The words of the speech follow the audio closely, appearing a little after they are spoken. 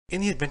In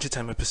the Adventure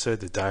Time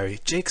episode The Diary,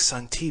 Jake's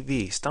son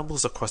TV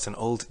stumbles across an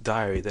old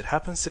diary that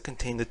happens to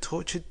contain the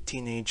tortured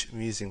teenage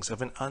musings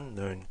of an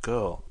unknown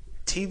girl.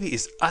 TV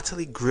is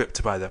utterly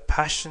gripped by the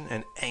passion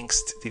and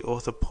angst the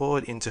author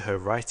poured into her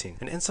writing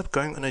and ends up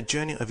going on a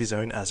journey of his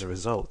own as a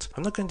result.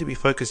 I'm not going to be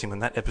focusing on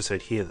that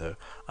episode here though.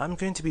 I'm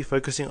going to be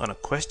focusing on a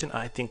question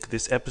I think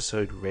this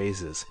episode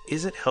raises.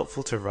 Is it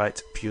helpful to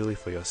write purely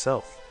for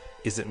yourself?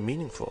 Is it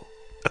meaningful?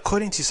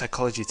 According to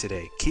Psychology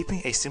Today, keeping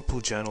a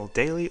simple journal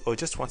daily or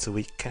just once a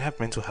week can have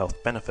mental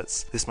health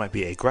benefits. This might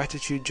be a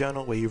gratitude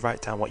journal where you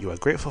write down what you are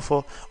grateful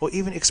for, or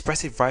even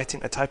expressive writing,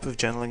 a type of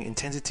journaling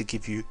intended to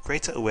give you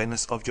greater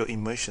awareness of your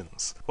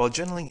emotions. While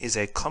journaling is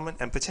a common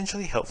and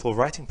potentially helpful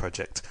writing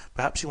project,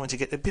 perhaps you want to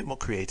get a bit more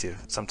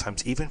creative.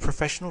 Sometimes even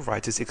professional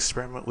writers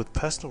experiment with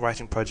personal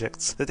writing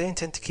projects that they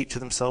intend to keep to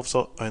themselves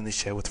or only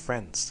share with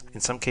friends. In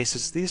some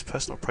cases, these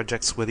personal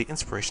projects were the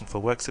inspiration for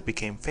works that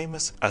became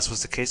famous, as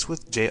was the case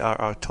with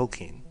J.R.R.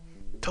 Tolkien.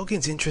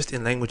 Tolkien's interest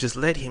in languages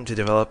led him to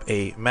develop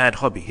a mad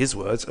hobby, his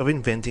words, of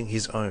inventing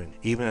his own.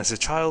 Even as a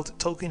child,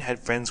 Tolkien had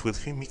friends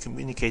with whom he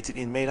communicated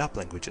in made-up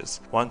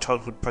languages. One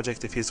childhood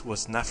project of his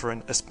was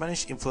Nafaran, a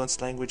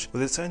Spanish-influenced language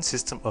with its own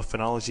system of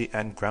phonology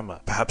and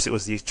grammar. Perhaps it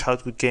was these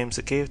childhood games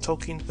that gave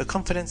Tolkien the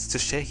confidence to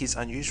share his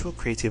unusual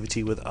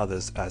creativity with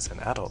others as an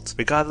adult.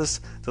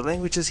 Regardless, the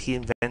languages he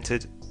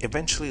invented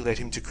eventually led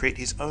him to create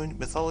his own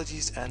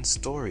mythologies and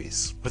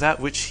stories, without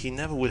which he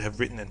never would have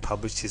written and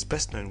published his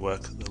best-known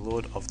work, The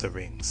Lord of the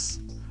Rings.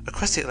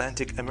 Across the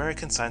Atlantic,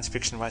 American science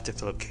fiction writer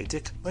Philip K.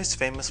 Dick, most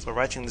famous for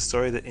writing the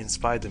story that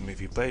inspired the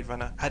movie Blade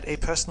Runner, had a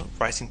personal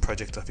writing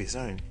project of his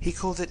own. He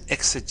called it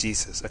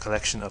Exegesis, a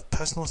collection of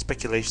personal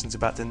speculations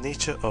about the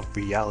nature of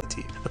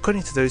reality.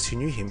 According to those who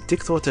knew him,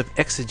 Dick thought of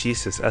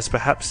Exegesis as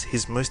perhaps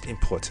his most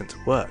important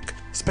work.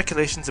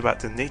 Speculations about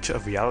the nature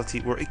of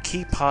reality were a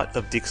key part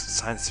of Dick's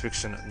science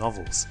fiction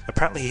novels.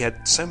 Apparently he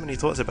had so many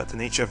thoughts about the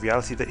nature of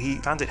reality that he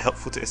found it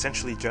helpful to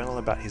essentially journal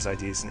about his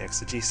ideas in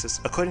Exegesis.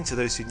 According to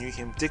those who knew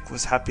him, Dick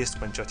was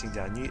happiest when jotting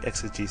down new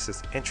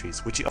Exegesis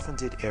entries, which he often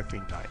did every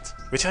night.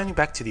 Returning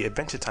back to the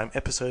Adventure Time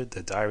episode,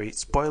 The Diary,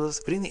 spoilers,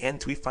 but in the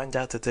end we find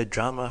out that the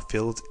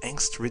drama-filled,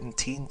 angst-ridden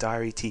teen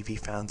diary TV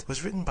found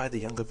was written by the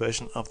younger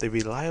version of the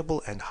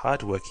reliable and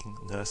hard-working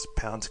nurse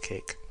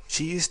Poundcake.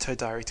 She used her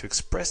diary to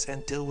express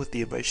and deal with the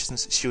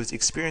emotions she was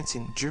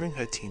experiencing during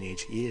her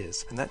teenage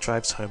years, and that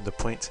drives home the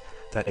point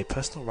that a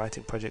personal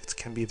writing project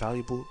can be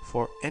valuable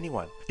for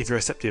anyone, if you're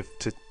receptive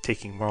to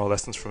taking moral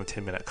lessons from a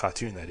 10-minute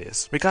cartoon, that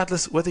is.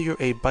 Regardless, whether you're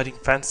a budding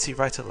fantasy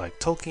writer like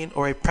Tolkien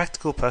or a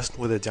practical person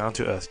with a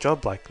down-to-earth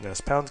job like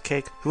Nurse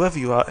Poundcake, whoever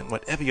you are and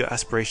whatever your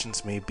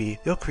aspirations may be,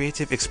 your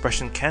creative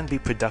expression can be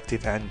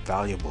productive and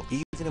valuable,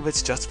 even if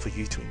it's just for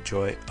you to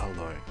enjoy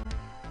alone.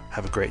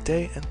 Have a great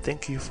day and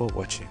thank you for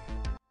watching.